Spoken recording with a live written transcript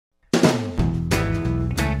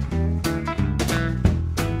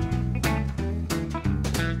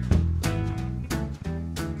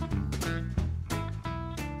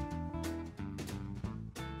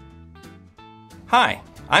Hi,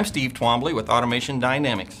 I'm Steve Twombly with Automation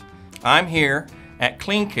Dynamics. I'm here at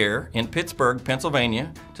CleanCare in Pittsburgh,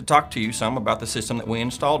 Pennsylvania to talk to you some about the system that we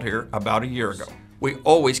installed here about a year ago. We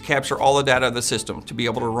always capture all the data of the system to be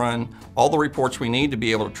able to run all the reports we need to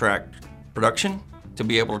be able to track production, to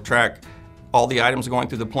be able to track all the items going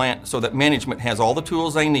through the plant so that management has all the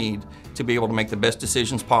tools they need to be able to make the best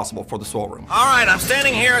decisions possible for the soil room. All right, I'm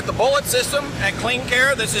standing here at the bullet system at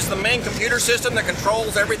CleanCare. This is the main computer system that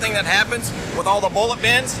controls everything that happens with all the bullet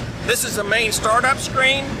bins. This is the main startup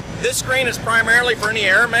screen. This screen is primarily for any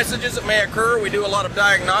error messages that may occur. We do a lot of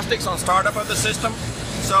diagnostics on startup of the system.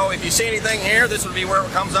 So if you see anything here, this would be where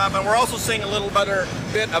it comes up. And we're also seeing a little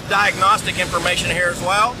bit of diagnostic information here as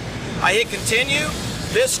well. I hit continue.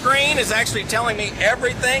 This screen is actually telling me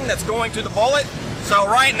everything that's going to the bullet. So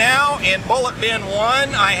right now in bullet bin 1,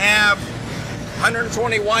 I have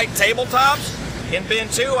 120 white tabletops. In bin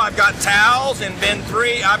 2, I've got towels. In bin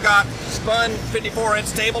 3, I've got spun 54-inch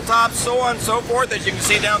tabletops, so on and so forth, as you can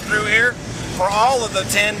see down through here, for all of the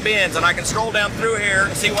 10 bins. And I can scroll down through here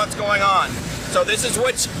and see what's going on. So this is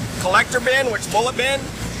which collector bin, which bullet bin,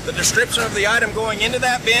 the description of the item going into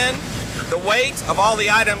that bin, the weight of all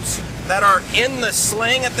the items that are in the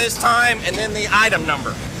sling at this time, and then the item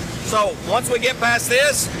number. So once we get past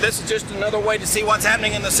this is just another way to see what's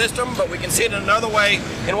happening in the system, but we can see it another way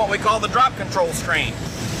in what we call the drop control screen.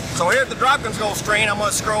 So here at the drop control screen, I'm going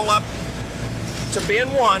to scroll up to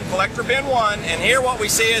bin 1, collector bin 1, and here what we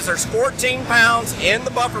see is there's 14 pounds in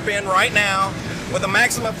the buffer bin right now with a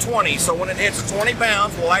maximum of 20. So when it hits 20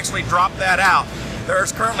 pounds, we'll actually drop that out.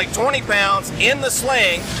 There's currently 20 pounds in the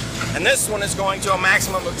sling, and this one is going to a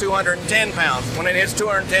maximum of 210 pounds. When it hits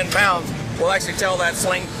 210 pounds, we'll actually tell that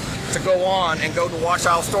sling to go on and go to wash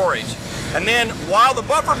aisle storage. And then while the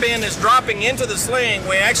buffer bin is dropping into the sling,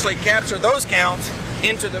 we actually capture those counts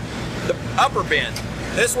into the upper bin.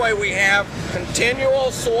 This way we have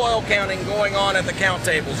continual soil counting going on at the count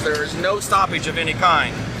tables. There is no stoppage of any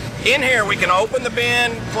kind. In here we can open the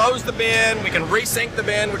bin, close the bin, we can resync the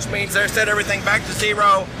bin, which means they set everything back to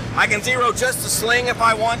 0. I can zero just the sling if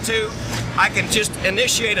I want to. I can just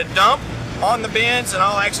initiate a dump on the bins, and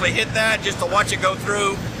I'll actually hit that just to watch it go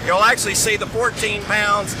through. You'll actually see the 14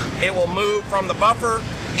 pounds, it will move from the buffer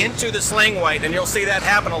into the sling weight, and you'll see that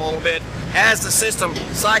happen a little bit as the system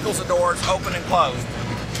cycles the doors open and closed.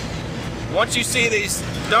 Once you see these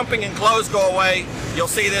dumping and close go away, you'll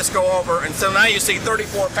see this go over, and so now you see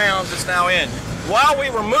 34 pounds is now in. While we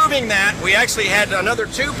were moving that, we actually had another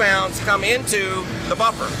 2 pounds come into the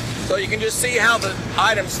buffer. So you can just see how the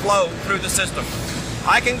items flow through the system.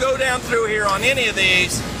 I can go down through here on any of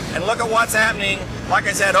these and look at what's happening. Like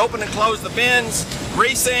I said, open and close the bins,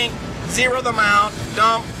 resync, zero them out,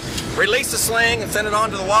 dump, release the sling and send it on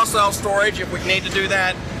to the wash aisle storage if we need to do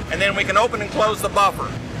that, and then we can open and close the buffer.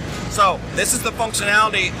 So this is the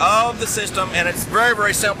functionality of the system, and it's very,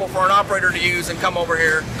 very simple for an operator to use and come over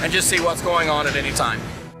here and just see what's going on at any time.